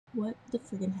What the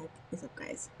friggin' heck is up,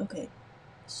 guys? Okay,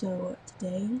 so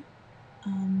today,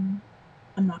 um,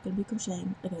 I'm not gonna be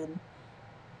crocheting again.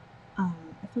 I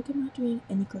feel like I'm not doing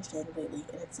any crocheting lately,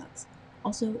 and it sucks.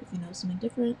 Also, if you know something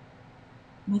different,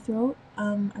 my throat,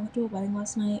 I went to a wedding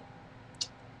last night.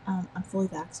 I'm fully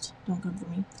vaxxed, don't come for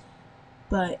me.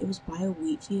 But it was by a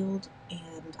wheat field,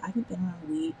 and I haven't been around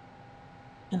wheat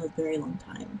in a very long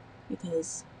time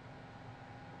because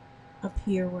up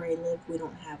here where I live, we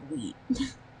don't have wheat.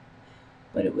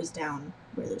 But it was down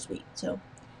where there's wheat, so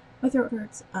my throat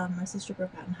hurts. My sister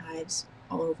broke out in hives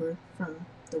all over from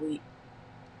the wheat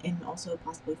and also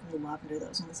possibly from the lavender that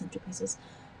was on the centerpieces.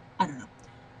 I don't know.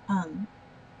 Um,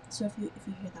 so if you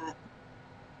hear that,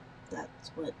 that's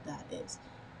what that is.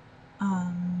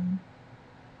 Um,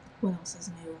 what else is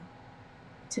new?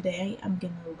 Today I'm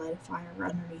gonna light a fire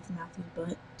underneath Matthew's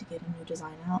butt to get a new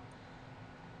design out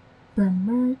for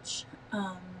merch.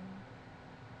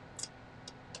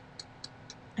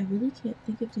 I really can't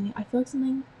think of any. I feel like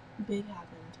something big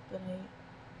happened, but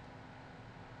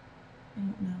I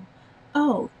don't know.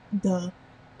 Oh, the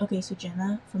okay. So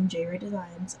Jenna from J Ray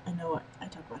Designs. I know I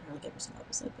talk about her like every single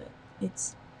episode, but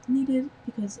it's needed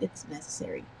because it's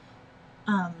necessary.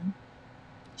 Um,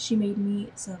 she made me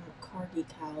some car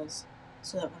decals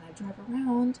so that when I drive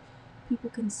around, people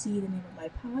can see the name of my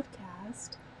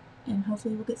podcast, and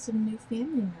hopefully we'll get some new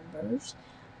family members.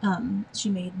 She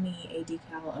made me a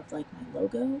decal of like my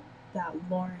logo that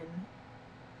Lauren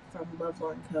from Love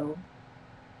Lauren Co.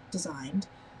 designed.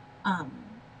 Um,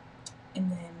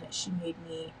 and then she made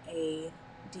me a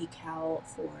decal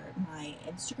for my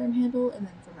Instagram handle and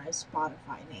then for my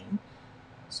Spotify name.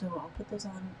 So I'll put those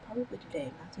on probably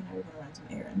today. Matthew and I are gonna run some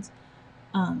errands.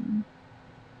 Um,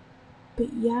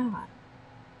 but yeah,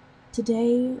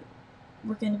 today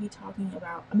we're gonna be talking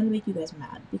about. I'm gonna make you guys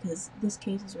mad because this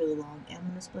case is really long, and I'm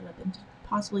gonna split it up into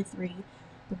possibly three,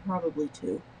 but probably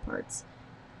two parts.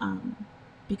 Um,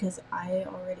 because I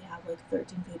already have like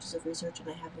 13 pages of research and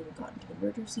I haven't even gotten to the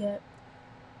murders yet.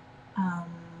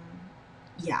 Um,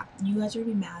 yeah, you guys are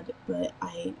gonna be mad, but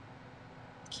I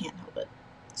can't help it.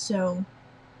 So,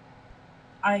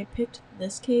 I picked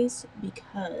this case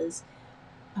because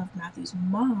of Matthew's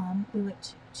mom. We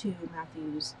went to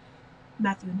Matthew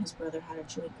and his brother had a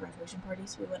joint graduation party,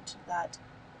 so we went to that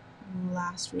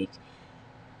last week.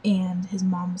 And his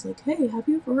mom was like, "Hey, have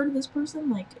you ever heard of this person?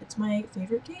 Like, it's my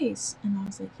favorite case." And I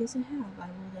was like, "Yes, I have. I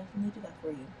will definitely do that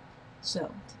for you."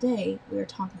 So, today we are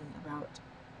talking about,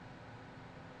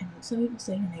 and some people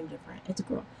say her name different. It's a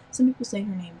girl. Some people say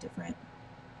her name different,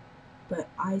 but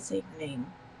I say her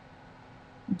name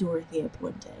Dorothea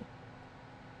Puente.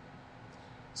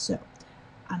 So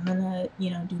I'm gonna,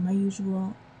 do my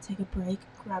usual, take a break,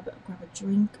 grab a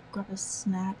drink, grab a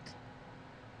snack,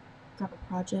 grab a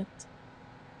project,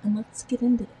 and let's get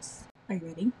into this. Are you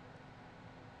ready?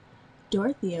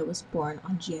 Dorothea was born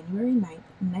on January 9th,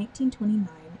 1929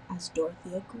 as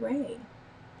Dorothea Gray.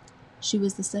 She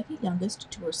was the second youngest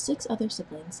to her six other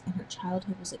siblings, and her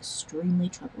childhood was extremely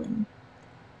troubling.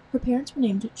 Her parents were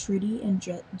named Trudy and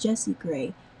Jessie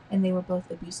Gray, and they were both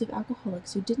abusive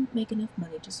alcoholics who didn't make enough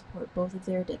money to support both of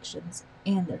their addictions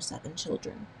and their seven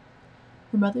children.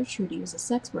 Her mother, Trudy, was a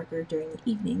sex worker during the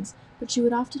evenings, but she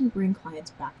would often bring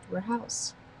clients back to her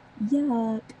house.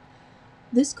 Yuck!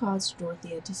 This caused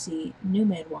Dorothea to see new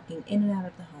men walking in and out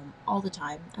of the home all the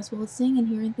time, as well as seeing and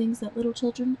hearing things that little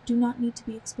children do not need to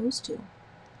be exposed to.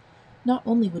 Not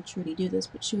only would Trudy do this,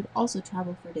 but she would also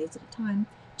travel for days at a time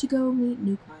to go meet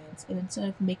new clients, and instead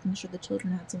of making sure the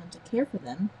children had someone to care for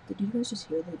them, did you guys just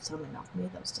hear the sound my mouth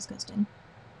made? That was disgusting.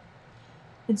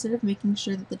 Instead of making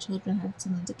sure that the children had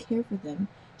someone to care for them,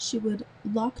 she would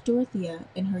lock Dorothea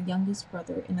and her youngest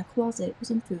brother in a closet with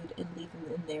some food and leave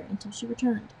them in there until she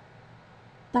returned.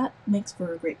 That makes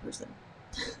for a great person.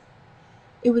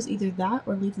 It was either that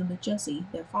or leave them with Jesse,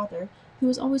 their father, who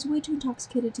was always way too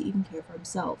intoxicated to even care for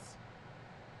himself.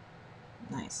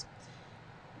 Nice.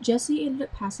 Jesse ended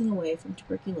up passing away from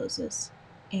tuberculosis,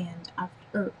 and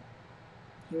here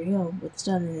we go with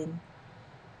stuttering.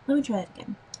 Let me try that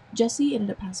again. Jesse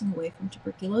ended up passing away from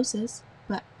tuberculosis,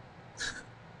 but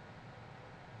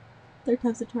third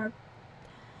time's a charm.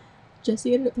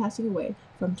 Jesse ended up passing away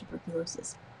from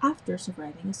tuberculosis after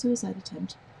surviving a suicide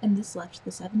attempt, and this left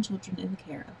the seven children in the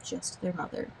care of just their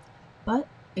mother. But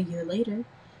a year later,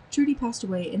 Trudy passed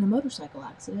away in a motorcycle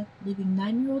accident, leaving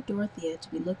 9-year-old Dorothea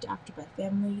to be looked after by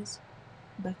family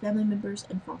members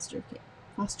and foster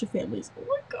families. Oh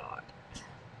my god.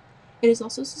 It is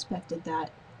also suspected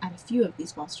that at a few of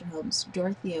these foster homes,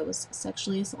 Dorothea was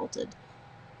sexually assaulted.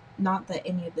 Not that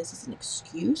any of this is an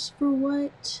excuse for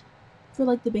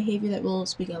like the behavior that we'll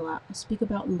speak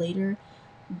about later,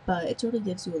 but it sort of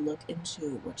gives you a look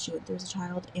into what she went through as a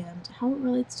child and how it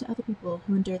relates to other people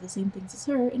who endure the same things as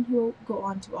her and who will go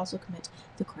on to also commit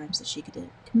the crimes that she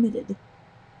committed.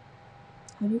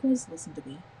 How do you guys listen to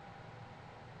me?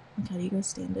 Like, how do you guys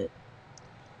stand it?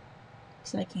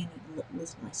 Because I can't even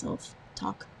listen to myself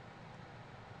talk.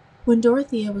 When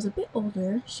Dorothea was a bit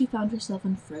older, she found herself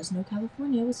in Fresno,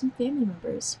 California with some family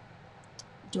members.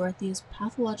 Dorothea's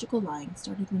pathological lying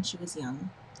started when she was young.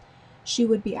 She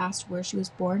would be asked where she was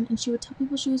born, and she would tell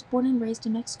people she was born and raised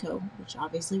in Mexico, which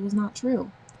obviously was not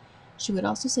true. She would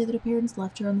also say that her parents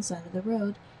left her on the side of the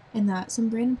road, and that some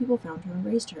random people found her and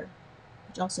raised her,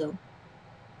 which also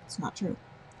is not true.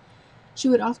 She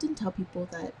would often tell people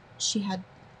that she had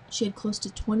close to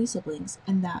 20 siblings,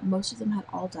 and that most of them had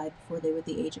all died before they were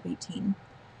the age of 18.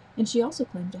 And she also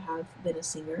claimed to have been a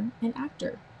singer and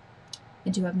actor,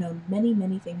 and to have known many,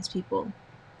 many famous people.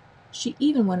 She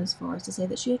even went as far as to say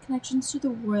that she had connections to the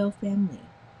royal family.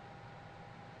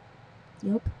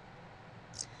 Yup.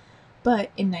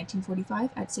 But in 1945,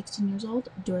 at 16 years old,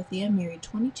 Dorothea married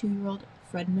 22-year-old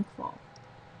Fred McFall.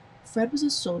 Fred was a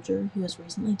soldier who was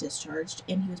recently discharged,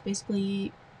 and he was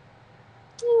basically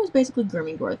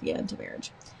grooming Dorothea into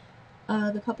marriage.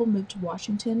 The couple moved to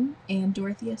Washington, and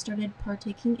Dorothea started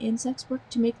partaking in sex work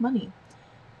to make money,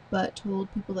 but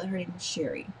told people that her name was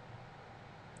Sherry.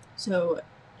 So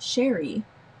Sherry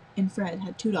and Fred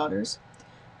had 2 daughters,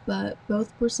 but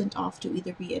both were sent off to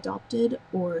either be adopted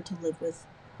or to live with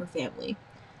her family.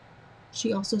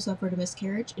 She also suffered a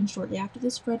miscarriage, and shortly after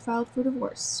this, Fred filed for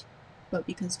divorce. But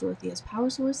because Dorothea's power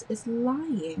source is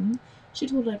lying, she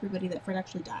told everybody that Fred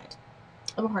actually died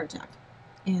of a heart attack,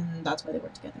 and that's why they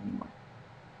weren't together anymore.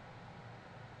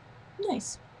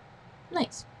 Nice.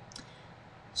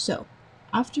 So,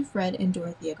 after Fred and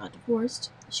Dorothea got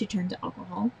divorced, she turned to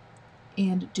alcohol,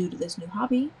 and due to this new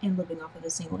hobby and living off of a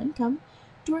single income,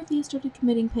 Dorothea started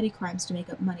committing petty crimes to make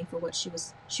up money for what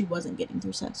she wasn't getting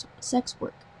through sex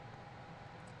work.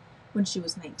 When she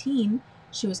was 19,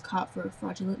 she was caught for a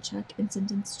fraudulent check and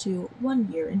sentenced to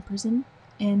 1 year in prison,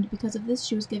 and because of this,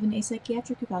 she was given a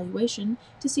psychiatric evaluation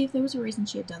to see if there was a reason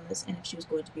she had done this and if she was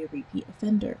going to be a repeat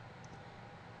offender.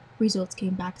 Results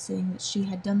came back saying that she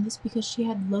had done this because she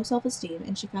had low self-esteem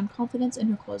and she found confidence in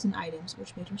her clothes and items,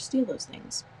 which made her steal those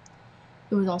things.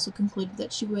 It was also concluded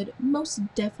that she would most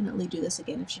definitely do this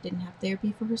again if she didn't have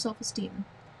therapy for her self-esteem.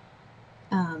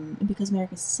 And because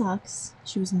America sucks,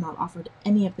 she was not offered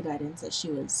any of the guidance that she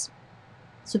was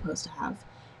supposed to have,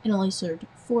 and only served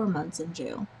 4 months in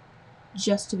jail,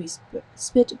 just to be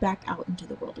spit back out into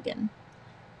the world again.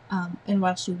 And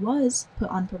while she was put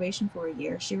on probation for a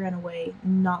year, she ran away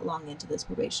not long into this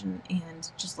probation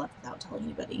and just left without telling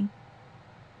anybody,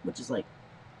 which is like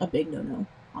a big no-no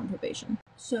on probation.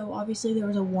 So obviously there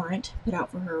was a warrant put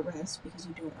out for her arrest because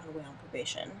you don't run away on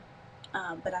probation.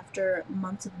 But after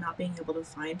months of not being able to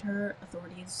find her,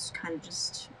 authorities kind of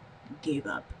just gave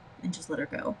up and just let her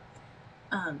go.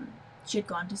 She had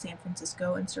gone to San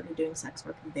Francisco and started doing sex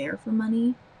work there for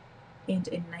money, and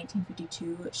in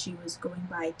 1952 she was going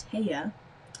by Taya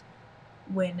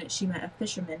when she met a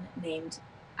fisherman named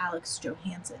Alex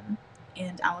Johansson,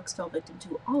 and Alex fell victim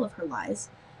to all of her lies,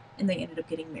 and they ended up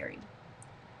getting married.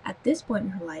 At this point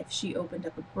in her life, she opened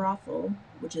up a brothel,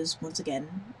 which is once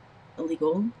again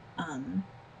illegal.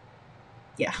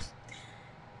 Yeah.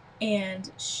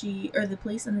 And the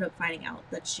police ended up finding out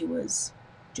that she was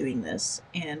doing this,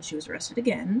 and she was arrested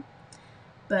again.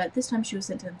 But this time she was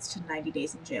sentenced to 90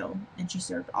 days in jail, and she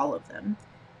served all of them.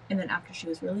 And then after she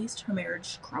was released, her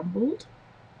marriage crumbled,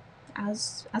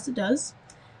 as it does.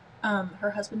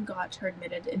 Her husband got her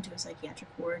admitted into a psychiatric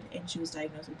ward, and she was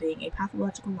diagnosed with being a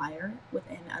pathological liar with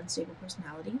an unstable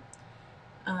personality.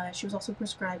 She was also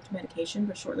prescribed medication,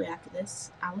 but shortly after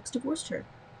this, Alex divorced her.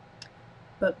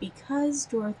 But because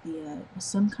Dorothea was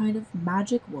some kind of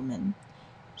magic woman,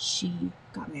 she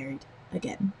got married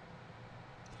again.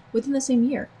 Within the same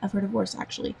year of her divorce,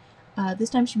 actually. This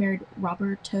time she married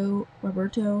Roberto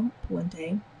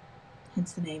Puente,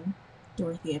 hence the name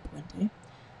Dorothea Puente.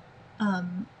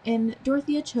 And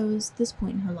Dorothea chose this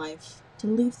point in her life to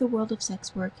leave the world of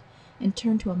sex work and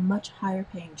turn to a much higher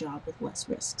paying job with less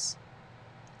risks.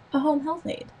 A home health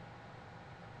aide.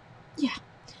 Yeah.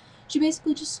 She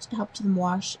basically just helped them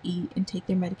wash, eat, and take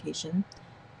their medication.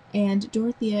 And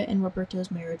Dorothea and Roberto's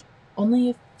marriage only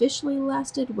officially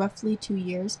lasted roughly 2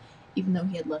 years, even though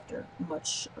he had left her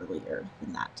much earlier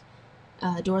than that.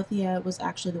 Dorothea was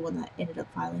actually the one that ended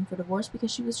up filing for divorce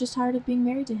because she was just tired of being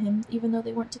married to him, even though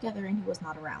they weren't together and he was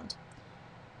not around.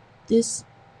 This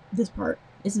part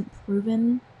isn't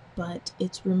proven, but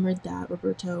it's rumored that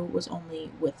Roberto was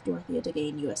only with Dorothea to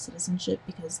gain U.S. citizenship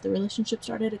because the relationship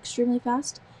started extremely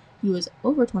fast, He was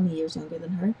over 20 years younger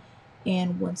than her,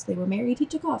 and once they were married, he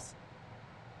took off.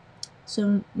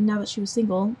 So now that she was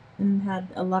single and had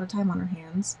a lot of time on her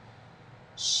hands,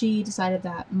 she decided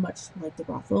that, much like the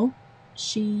brothel,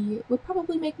 she would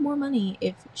probably make more money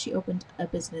if she opened a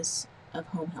business of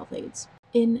home health aides.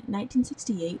 In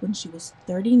 1968, when she was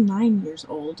 39 years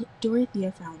old,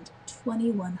 Dorothea found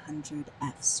 2100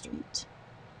 F Street.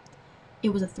 It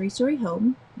was a 3-story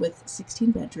home with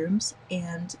 16 bedrooms,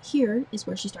 and here is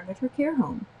where she started her care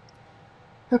home.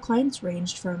 Her clients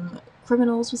ranged from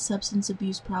criminals with substance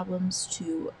abuse problems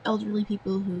to elderly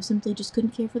people who simply just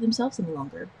couldn't care for themselves any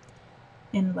longer.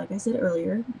 And like I said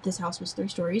earlier, this house was 3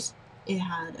 stories. It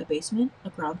had a basement, a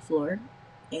ground floor,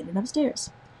 and an upstairs.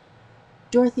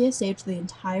 Dorothea saved the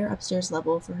entire upstairs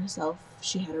level for herself.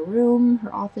 She had a room,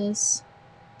 her office,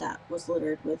 that was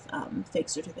littered with fake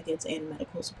certificates and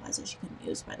medical supplies that she couldn't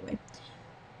use, by the way,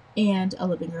 and a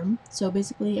living room. So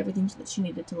basically everything that she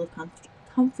needed to live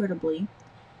comfortably.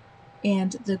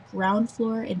 And the ground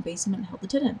floor and basement held the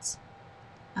tenants.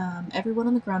 Everyone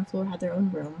on the ground floor had their own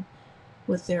room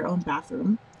with their own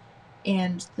bathroom,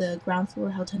 and the ground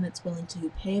floor held tenants willing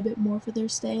to pay a bit more for their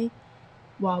stay,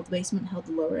 while the basement held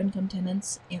the lower income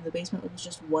tenants, and the basement was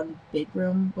just one big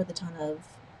room with a ton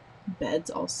of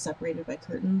beds all separated by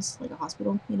curtains, like a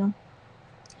hospital, you know?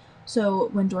 So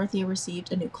when Dorothea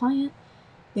received a new client,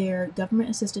 their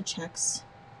government-assisted checks,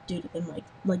 due to them,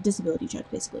 like disability checks,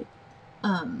 basically,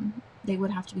 they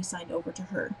would have to be signed over to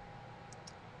her.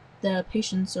 The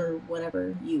patients, or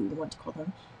whatever you want to call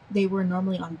them, they were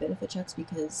normally on benefit checks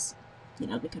because, they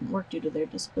couldn't work due to their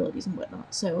disabilities and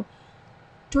whatnot. So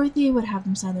Dorothea would have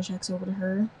them sign their checks over to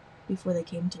her before they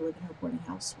came to live in her boarding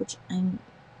house, which I'm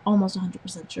almost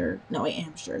 100% sure, no, I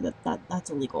am sure that's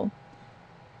illegal.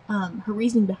 Her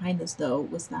reasoning behind this, though,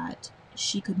 was that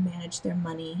she could manage their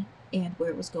money and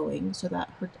where it was going so that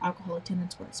her alcoholic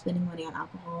tenants weren't spending money on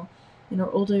alcohol, and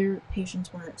her older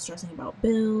patients weren't stressing about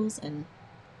bills, and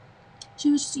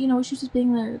she was just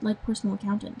being their, personal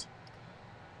accountant.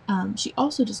 She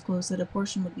also disclosed that a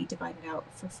portion would be divided out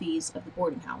for fees of the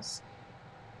boarding house.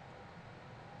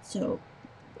 So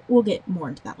we'll get more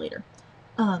into that later.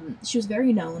 She was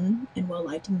very known and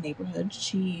well-liked in the neighborhood.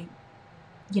 She,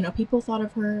 people thought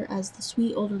of her as the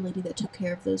sweet older lady that took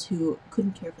care of those who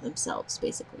couldn't care for themselves,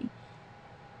 basically.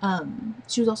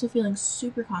 She was also feeling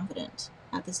super confident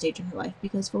at this stage in her life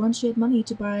because for once she had money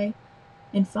to buy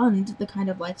and fund the kind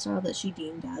of lifestyle that she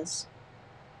deemed as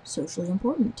socially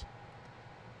important.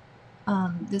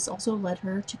 This also led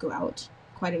her to go out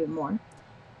quite a bit more,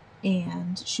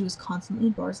 and she was constantly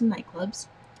in bars and nightclubs,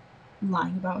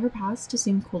 lying about her past to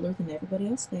seem cooler than everybody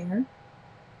else there,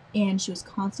 and she was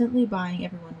constantly buying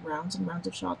everyone rounds and rounds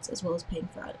of shots as well as paying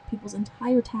for people's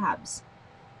entire tabs.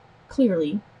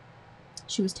 Clearly,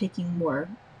 she was taking more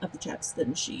of the checks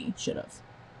than she should have.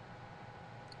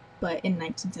 But in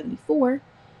 1974,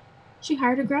 she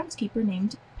hired a groundskeeper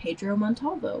named Pedro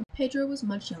Montalvo. Pedro was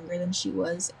much younger than she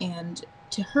was, and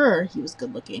to her, he was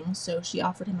good looking, so she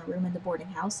offered him a room in the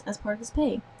boarding house as part of his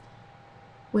pay.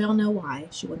 We all know why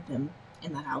she wanted him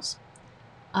in that house.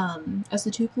 As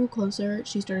the two grew closer,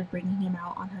 she started bringing him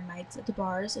out on her nights at the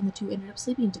bars, and the two ended up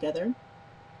sleeping together.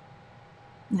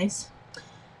 Nice.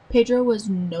 Pedro was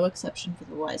no exception for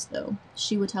the lies, though.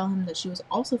 She would tell him that she was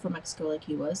also from Mexico like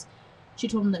he was. She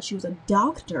told him that she was a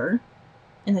doctor,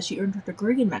 and that she earned her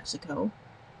degree in Mexico,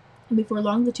 and before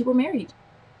long the two were married.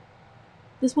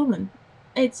 This woman,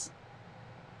 it's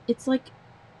like,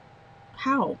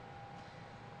 how?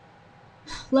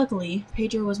 Luckily,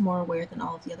 Pedro was more aware than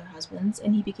all of the other husbands,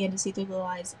 and he began to see through the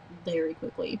lies very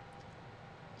quickly.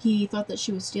 He thought that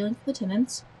she was stealing from the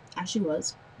tenants, as she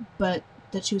was, but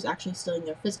that she was actually stealing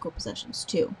their physical possessions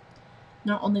too.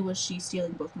 Not only was she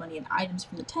stealing both money and items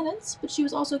from the tenants, but she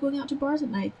was also going out to bars at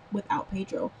night without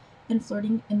Pedro, and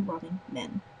flirting and robbing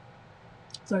men.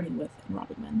 Flirting with and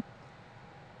robbing men.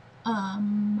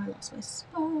 I lost my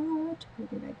spot. Where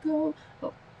did I go?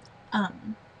 Oh.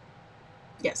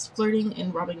 Yes, flirting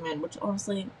and robbing men, which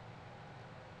honestly,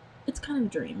 it's kind of a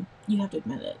dream. You have to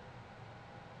admit it.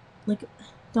 Like,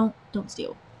 don't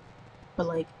steal. But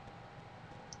like,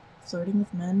 flirting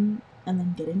with men and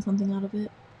then getting something out of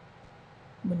it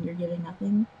when you're giving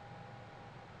nothing,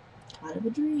 kind of a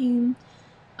dream.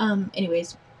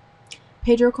 Anyways,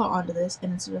 Pedro caught on to this,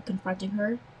 and instead of confronting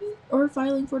her or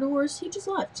filing for divorce, he just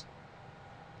left.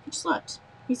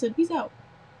 He said, peace out.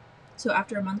 So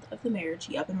after a month of the marriage,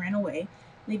 he up and ran away,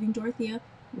 leaving Dorothea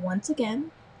once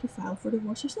again to file for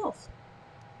divorce herself.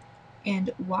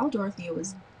 And while Dorothea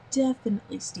was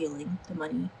definitely stealing the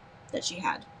money that she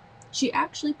had, she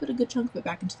actually put a good chunk of it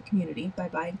back into the community by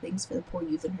buying things for the poor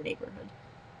youth in her neighborhood.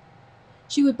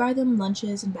 She would buy them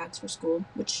lunches and bags for school,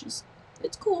 which is,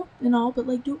 it's cool and all, but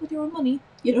like, do it with your own money,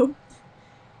 you know?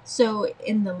 So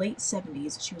in the late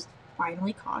 70s, she was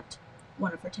finally caught.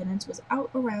 One of her tenants was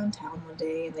out around town one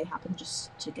day and they happened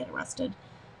just to get arrested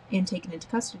and taken into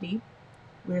custody.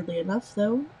 Weirdly enough,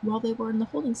 though, while they were in the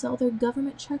holding cell, their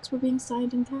government checks were being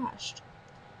signed and cashed.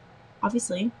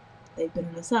 Obviously, they've been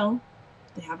in a cell.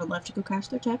 They haven't left to go cash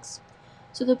their checks.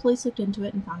 So the police looked into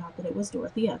it and found out that it was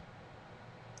Dorothea.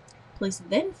 Police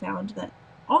then found that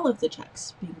all of the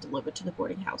checks being delivered to the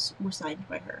boarding house were signed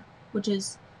by her, which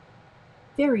is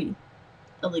very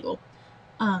illegal.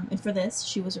 And for this,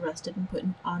 she was arrested and put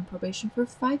on probation for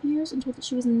 5 years and told that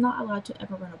she was not allowed to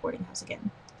ever run a boarding house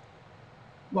again.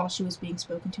 While she was being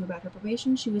spoken to about her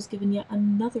probation, she was given yet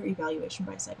another evaluation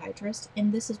by a psychiatrist,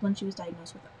 and this is when she was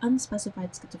diagnosed with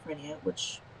unspecified schizophrenia,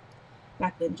 which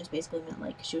back then just basically meant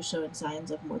like she was showing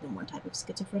signs of more than one type of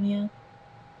schizophrenia.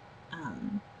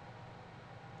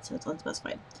 So it's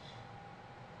unspecified.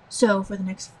 So for the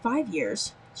next 5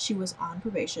 years, she was on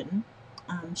probation.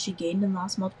 She gained and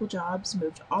lost multiple jobs,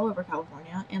 moved all over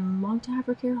California, and longed to have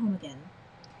her care home again.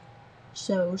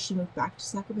 So she moved back to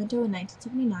Sacramento in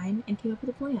 1979 and came up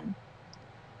with a plan.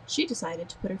 She decided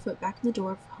to put her foot back in the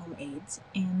door of home aids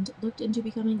and looked into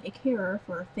becoming a carer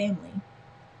for a family.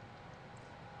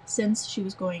 Since she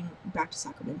was going back to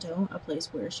Sacramento, a place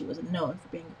where she wasn't known for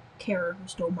being a carer who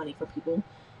stole money from people,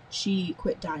 she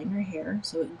quit dyeing her hair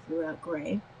so it grew out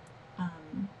gray.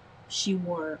 She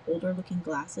wore older-looking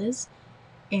glasses,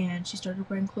 and she started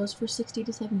wearing clothes for 60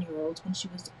 to 7-year-olds when she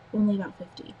was only about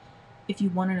 50. If you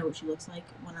want to know what she looks like,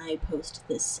 when I post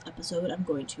this episode, I'm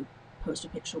going to post a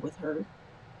picture with her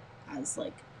as,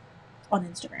 like, on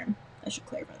Instagram. I should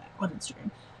clarify that. On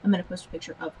Instagram. I'm going to post a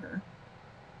picture of her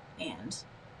and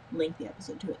link the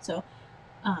episode to it. So,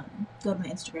 go to my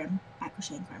Instagram, at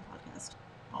Crochet and Crime Podcast.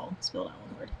 All spelled out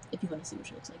one word, if you want to see what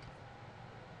she looks like.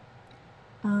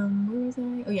 Where was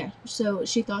I? Oh, yeah. So,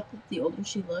 she thought that the older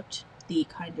she looked, the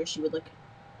kinder she would look,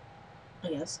 I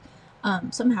guess.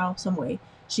 Somehow, some way,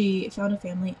 she found a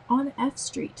family on F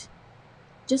Street.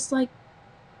 Just like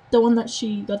the one that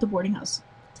she got the boarding house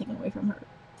taken away from her,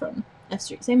 from F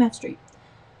Street, same F Street,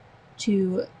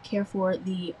 to care for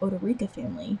the Odorica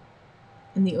family.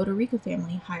 And the Odorica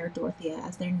family hired Dorothea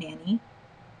as their nanny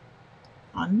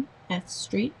on F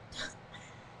Street.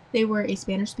 They were a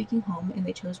Spanish-speaking home, and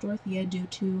they chose Dorothea due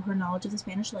to her knowledge of the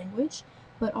Spanish language,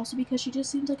 but also because she just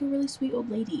seemed like a really sweet old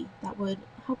lady that would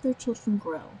help their children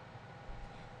grow.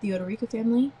 The Odorica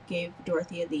family gave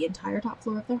Dorothea the entire top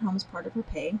floor of their home as part of her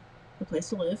pay, her place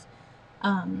to live,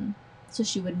 so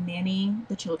she would nanny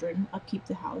the children, upkeep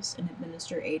the house, and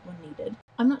administer aid when needed.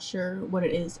 I'm not sure what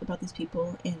it is about these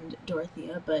people and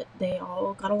Dorothea, but they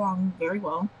all got along very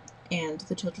well, and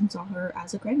the children saw her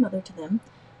as a grandmother to them,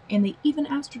 and they even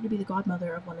asked her to be the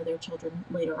godmother of one of their children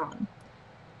later on.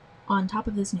 On top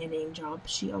of this nannying job,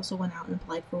 she also went out and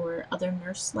applied for other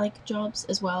nurse-like jobs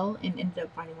as well, and ended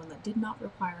up finding one that did not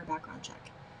require a background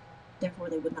check. Therefore,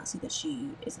 they would not see that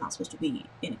she is not supposed to be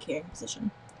in a caring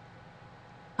position.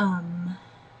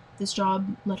 This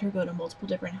job let her go to multiple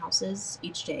different houses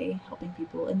each day, helping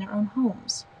people in their own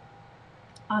homes.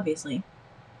 Obviously,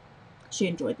 she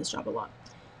enjoyed this job a lot.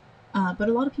 But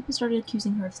a lot of people started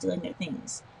accusing her of stealing their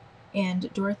things,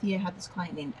 and Dorothea had this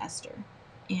client named Esther.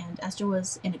 And Esther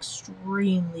was an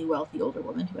extremely wealthy older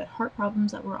woman who had heart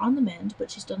problems that were on the mend,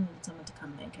 but she still needed someone to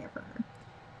come and care for her.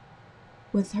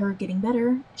 With her getting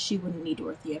better, she wouldn't need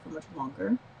Dorothea for much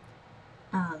longer.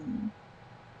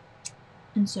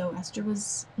 And so Esther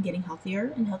was getting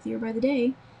healthier and healthier by the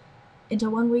day, until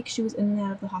one week she was in and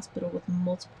out of the hospital with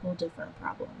multiple different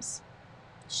problems.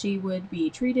 She would be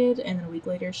treated, and then a week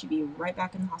later she'd be right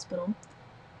back in the hospital.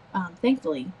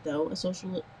 Thankfully, though,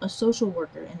 a social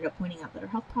worker ended up pointing out that her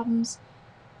health problems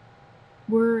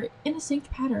were in a synced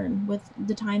pattern with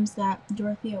the times that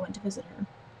Dorothea went to visit her.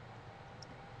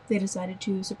 They decided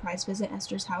to surprise visit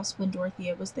Esther's house when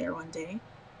Dorothea was there one day,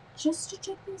 just to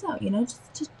check things out,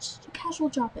 just a casual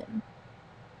drop-in.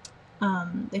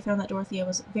 They found that Dorothea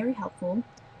was very helpful,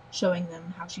 showing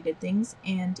them how she did things,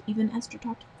 and even Esther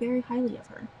talked very highly of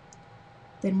her.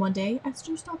 Then one day,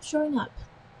 Esther stopped showing up.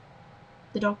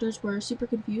 The doctors were super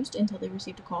confused until they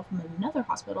received a call from another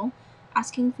hospital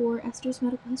asking for Esther's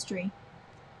medical history.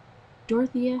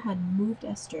 Dorothea had moved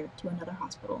Esther to another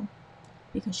hospital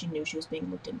because she knew she was being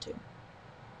looked into.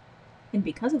 And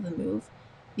because of the move,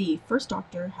 the first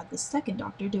doctor had the second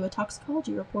doctor do a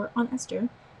toxicology report on Esther,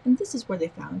 and this is where they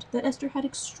found that Esther had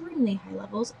extremely high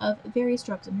levels of various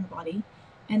drugs in her body,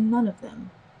 and none of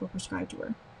them were prescribed to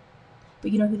her.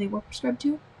 But you know who they were prescribed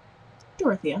to?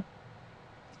 Dorothea.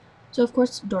 So, of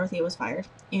course, Dorothea was fired,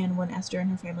 and when Esther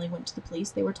and her family went to the police,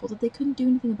 they were told that they couldn't do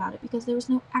anything about it because there was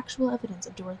no actual evidence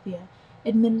of Dorothea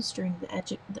administering the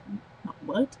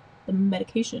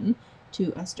medication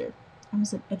to Esther. I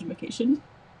almost said education.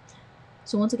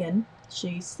 So once again,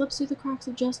 she slips through the cracks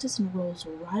of justice and rolls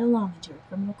right along into her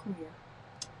criminal career.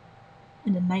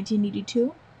 And in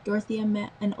 1982, Dorothea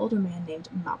met an older man named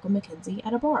Malcolm Mackenzie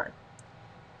at a bar.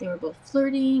 They were both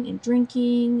flirting and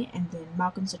drinking, and then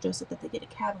Malcolm suggested that they get a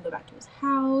cab and go back to his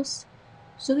house.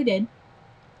 So they did.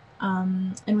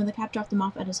 And when the cab dropped them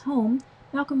off at his home,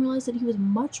 Malcolm realized that he was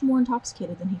much more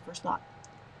intoxicated than he first thought.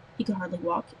 He could hardly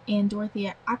walk, and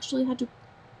Dorothea actually had to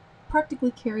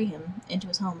practically carry him into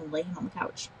his home and lay him on the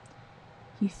couch.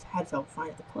 He had felt fine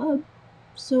at the club,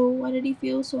 so why did he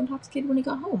feel so intoxicated when he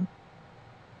got home?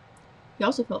 He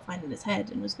also felt fine in his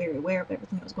head and was very aware of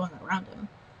everything that was going on around him.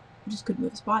 He just couldn't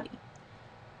move his body.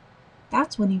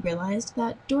 That's when he realized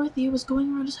that Dorothea was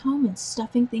going around his home and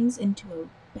stuffing things into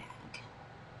a bag.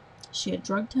 She had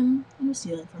drugged him and was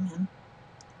stealing from him.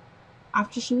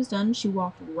 After she was done, she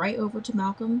walked right over to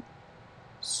Malcolm,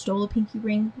 stole a pinky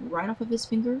ring right off of his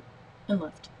finger, and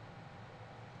left.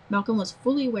 Malcolm was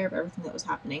fully aware of everything that was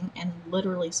happening and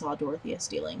literally saw Dorothea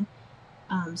stealing.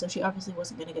 So she obviously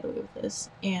wasn't going to get away with this.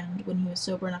 And when he was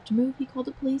sober enough to move, he called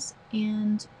the police,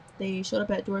 and they showed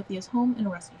up at Dorothea's home and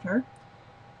arrested her.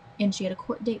 And she had a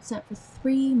court date set for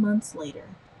 3 months later.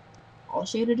 All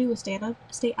she had to do was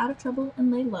stay out of trouble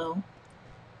and lay low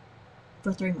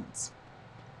for 3 months.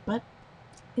 But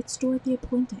it's Dorothea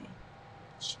Puente.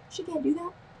 She can't do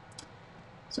that.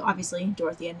 So obviously,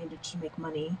 Dorothea needed to make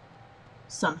money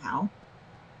somehow.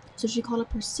 So she called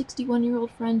up her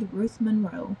 61-year-old friend, Ruth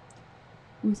Monroe.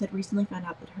 Ruth had recently found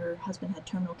out that her husband had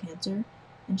terminal cancer,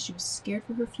 and she was scared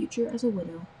for her future as a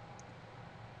widow.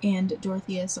 And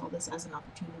Dorothea saw this as an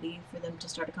opportunity for them to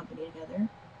start a company together.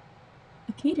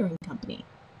 A catering company.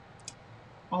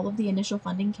 All of the initial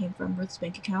funding came from Ruth's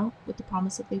bank account with the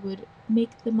promise that they would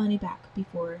make the money back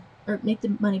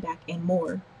and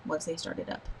more once they started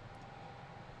up.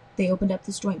 They opened up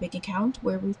this joint bank account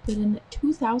where Ruth put in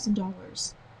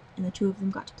 $2,000, and the two of them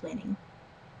got to planning.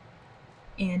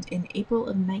 And in April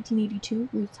of 1982,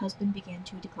 Ruth's husband began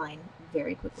to decline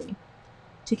very quickly.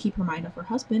 To keep her mind off her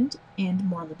husband and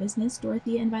more on the business,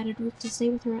 Dorothea invited Ruth to stay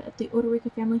with her at the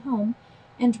Odorica family home,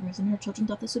 and Ruth and her children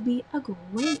thought this would be a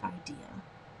great idea.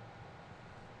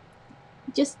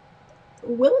 Just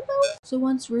will it though? So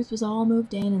once Ruth was all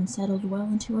moved in and settled well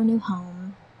into her new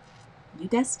home, you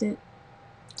guessed it,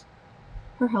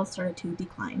 her health started to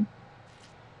decline.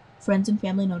 Friends and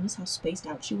family noticed how spaced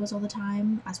out she was all the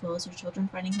time, as well as her children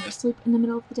finding her asleep in the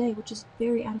middle of the day, which is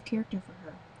very out of character for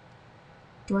her.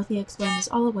 Dorothea explained this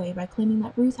all away by claiming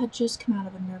that Ruth had just come out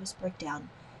of a nervous breakdown,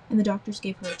 and the doctors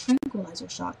gave her a tranquilizer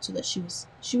shot so that she was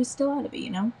still out of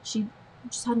it, She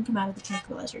just hadn't come out of the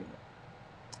tranquilizer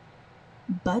yet.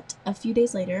 But a few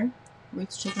days later,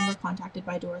 Ruth's children were contacted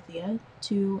by Dorothea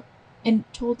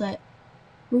and told that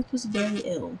Ruth was very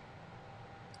ill.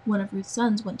 One of Ruth's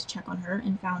sons went to check on her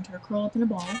and found her curled up in a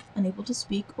ball, unable to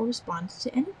speak or respond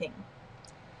to anything.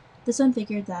 The son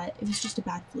figured that it was just a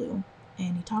bad flu,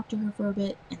 and he talked to her for a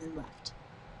bit and then left,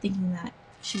 thinking that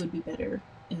she would be better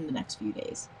in the next few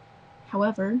days.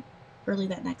 However, early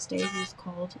that next day,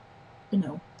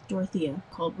 Dorothea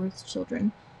called Ruth's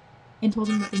children and told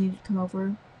them that they needed to come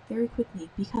over very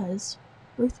quickly because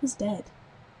Ruth was dead.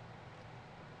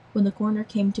 When the coroner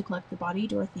came to collect the body,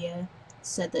 Dorothea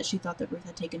said that she thought that Ruth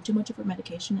had taken too much of her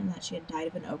medication and that she had died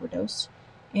of an overdose,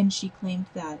 and she claimed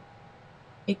that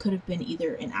it could have been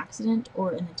either an accident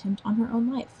or an attempt on her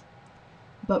own life.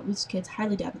 But Ruth's kids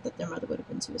highly doubted that their mother would have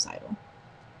been suicidal.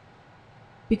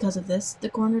 Because of this, the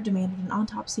coroner demanded an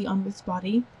autopsy on Ruth's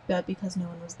body, but because no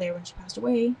one was there when she passed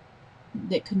away,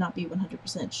 it could not be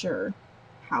 100% sure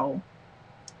how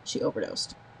she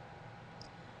overdosed.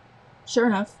 Sure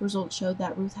enough, results showed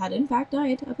that Ruth had in fact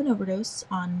died of an overdose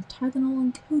on Tylenol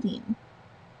and codeine,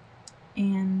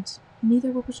 and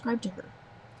neither were prescribed to her.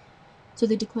 So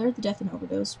they declared the death an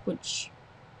overdose, but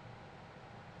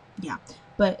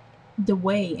the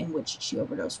way in which she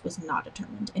overdosed was not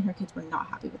determined, and her kids were not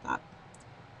happy with that.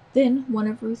 Then, one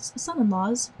of Ruth's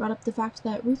son-in-laws brought up the fact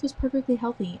that Ruth was perfectly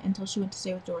healthy until she went to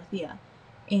stay with Dorothea,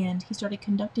 and he started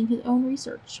conducting his own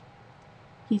research.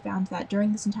 He found that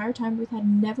during this entire time, Ruth had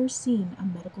never seen a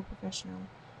medical professional,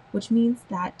 which means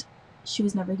that she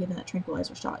was never given that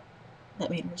tranquilizer shot that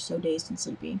made her so dazed and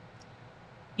sleepy.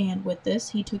 And with this,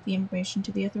 he took the information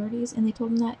to the authorities, and they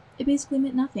told him that it basically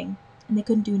meant nothing, and they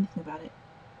couldn't do anything about it.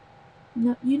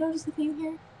 No, you notice the theme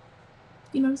here?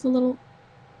 You notice a little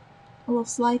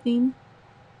sly theme?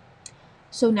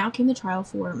 So now came the trial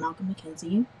for Malcolm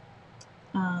Mackenzie,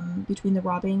 Between the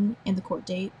robbing and the court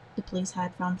date, the police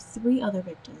had found 3 other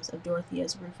victims of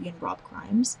Dorothea's Ruffian rob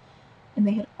crimes, and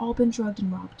they had all been drugged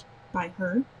and robbed by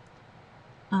her.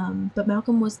 But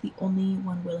Malcolm was the only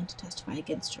one willing to testify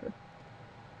against her.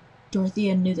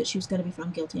 Dorothea knew that she was going to be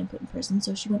found guilty and put in prison,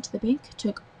 so she went to the bank,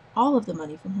 took all of the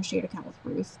money from her shared account with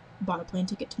Ruth, bought a plane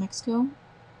ticket to Mexico,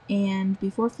 and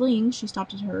before fleeing, she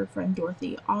stopped at her friend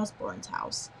Dorothy Osborne's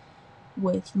house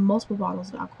with multiple bottles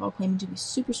of alcohol, claiming to be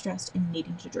super stressed and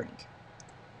needing to drink.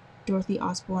 Dorothy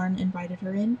Osborne invited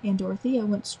her in, and Dorothea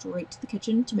went straight to the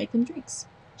kitchen to make them drinks.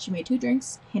 She made 2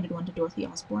 drinks, handed one to Dorothy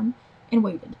Osborne, and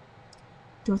waited.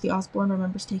 Dorothy Osborne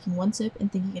remembers taking 1 sip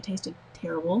and thinking it tasted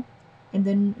terrible, and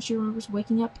then she remembers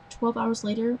waking up 12 hours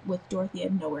later with Dorothea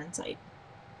nowhere in sight.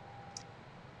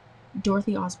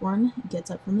 Dorothy Osborne gets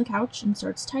up from the couch and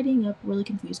starts tidying up, really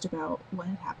confused about what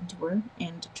had happened to her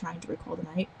and trying to recall the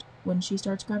night, when she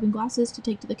starts grabbing glasses to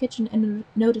take to the kitchen and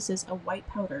notices a white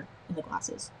powder in the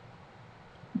glasses.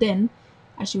 Then,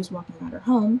 as she was walking around her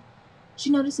home, she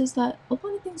notices that a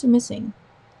lot of things are missing,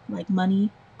 like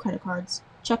money, credit cards,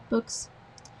 checkbooks,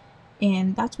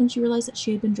 and that's when she realized that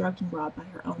she had been drugged and robbed by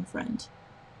her own friend.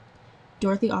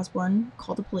 Dorothy Osborne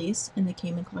called the police, and they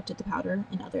came and collected the powder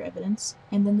and other evidence,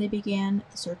 and then they began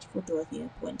the search for Dorothea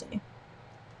Puente.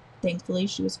 Thankfully,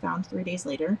 she was found 3 days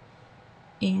later,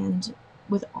 and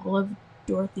with all of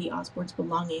Dorothy Osborne's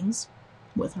belongings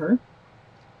with her,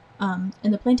 and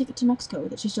the plane ticket to Mexico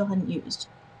that she still hadn't used.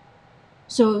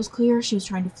 So it was clear she was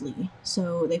trying to flee,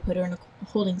 so they put her in a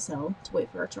holding cell to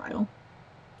wait for her trial.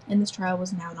 And this trial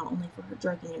was now not only for her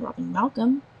drugging and robbing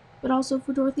Malcolm, but also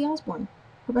for Dorothy Osborne,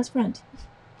 her best friend.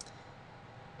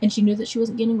 And she knew that she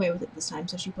wasn't getting away with it this time,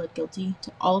 so she pled guilty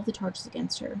to all of the charges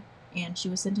against her, and she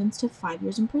was sentenced to 5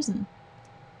 years in prison.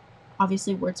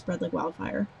 Obviously, word spread like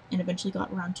wildfire, and eventually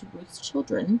got around to Ruth's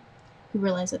children, who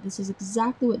realized that this is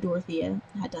exactly what Dorothea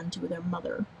had done to their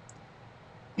mother.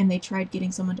 And they tried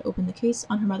getting someone to open the case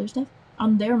on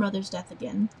their mother's death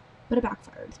again, but it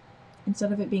backfired.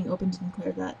 Instead of it being opened and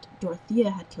declared that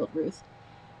Dorothea had killed Ruth,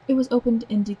 it was opened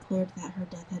and declared that her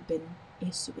death had been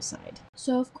a suicide.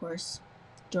 So, of course,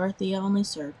 Dorothea only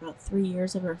served about 3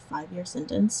 years of her 5-year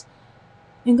sentence,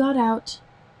 and got out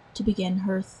to begin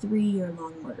her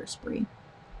 3-year-long murder spree,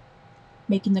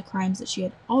 making the crimes that she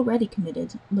had already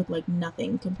committed look like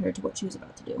nothing compared to what she was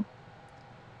about to do.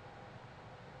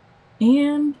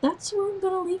 And that's where I'm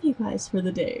gonna leave you guys for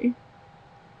the day.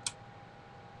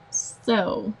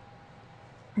 So,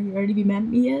 are you ready to be mad at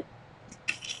me yet?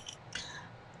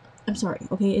 I'm sorry,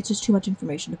 okay? It's just too much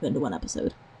information to put into one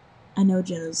episode. I know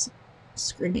Jenna's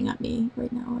screaming at me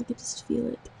right now. I could just feel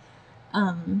it.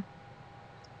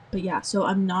 But yeah, so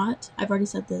I've already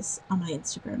said this on my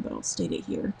Instagram, but I'll state it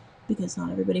here because not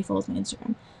everybody follows my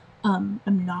Instagram.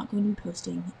 I'm not going to be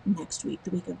posting next week,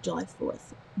 the week of July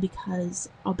 4th, because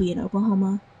I'll be in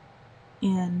Oklahoma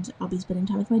and I'll be spending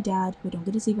time with my dad, who I don't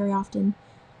get to see very often.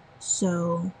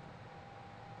 So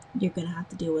you're going to have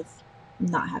to deal with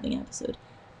not having an episode.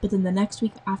 But then the next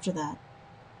week after that,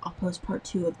 I'll post part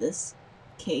 2 of this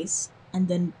case, and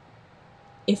then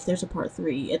if there's a part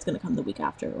 3, it's going to come the week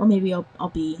after. Or maybe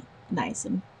I'll be nice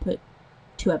and put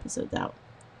 2 episodes out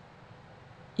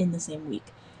in the same week.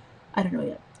 I don't know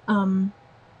yet.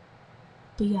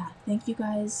 But yeah, thank you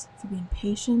guys for being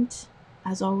patient,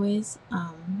 as always.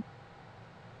 I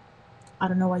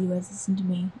don't know why you guys listen to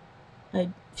me.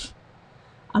 I'm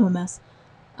a mess.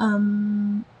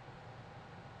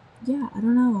 Yeah, I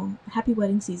don't know. Happy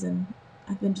wedding season.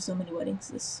 I've been to so many weddings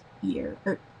this year,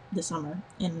 or this summer,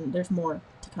 and there's more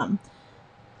to come.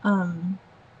 I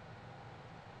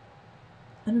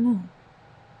don't know.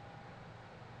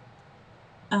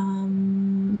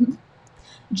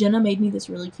 Jenna made me this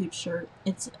really cute shirt.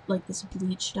 It's like this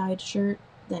bleach dyed shirt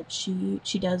that she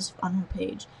does on her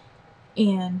page,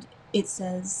 and it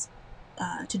says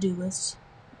to-do list: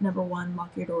 number 1, lock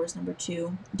your doors; number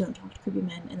 2, don't talk to creepy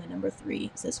men; and then number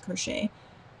 3 says crochet.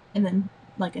 And then,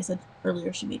 like I said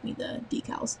earlier, she made me the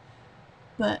decals.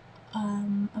 But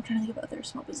I'm trying to think of other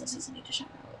small businesses I need to shout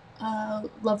out.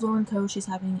 Love Lauren Co. She's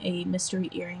having a mystery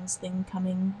earrings thing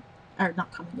coming, or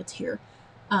not coming, it's here.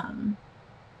 I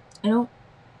don't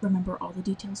remember all the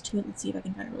details to it. Let's see if I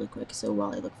can find it really quick. So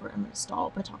while I look for it, I'm going to stall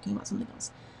by talking about something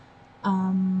else.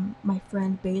 My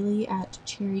friend Bailey at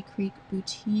Cherry Creek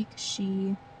Boutique,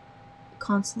 she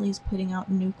constantly is putting out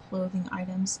new clothing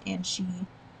items, and she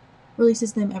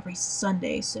releases them every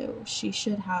Sunday, so she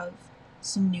should have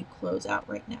some new clothes out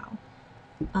right now.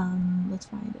 Let's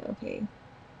find it. Okay.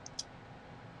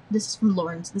 This is from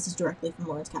Lauren's. This is directly from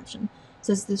Lauren's caption. It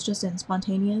says, this just in: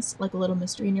 spontaneous, like a little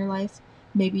mystery in your life,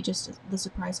 maybe just the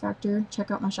surprise factor.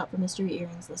 Check out my shop for mystery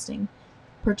earrings listing.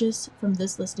 Purchase from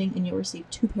this listing and you'll receive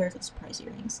 2 pairs of surprise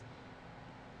earrings.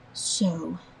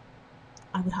 So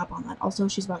I would hop on that. Also,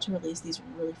 she's about to release these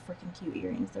really freaking cute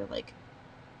earrings. They're like,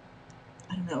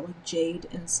 I don't know, like jade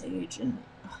and sage and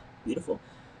beautiful.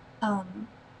 Yeah,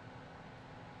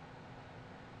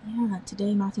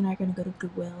 today Matthew and I are gonna go to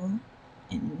Goodwill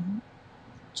and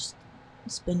just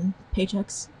spend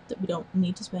paychecks that we don't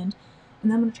need to spend. And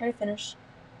then I'm gonna try to finish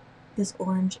this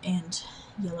orange and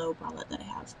yellow bralette that I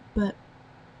have. But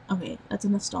okay, that's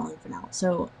enough stalling for now.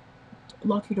 So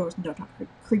lock your doors and don't talk to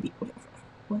creepy.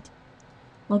 What?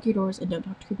 Lock your doors and don't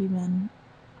talk to creepy men.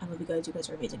 I love you guys. You guys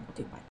are amazing. Okay, bye.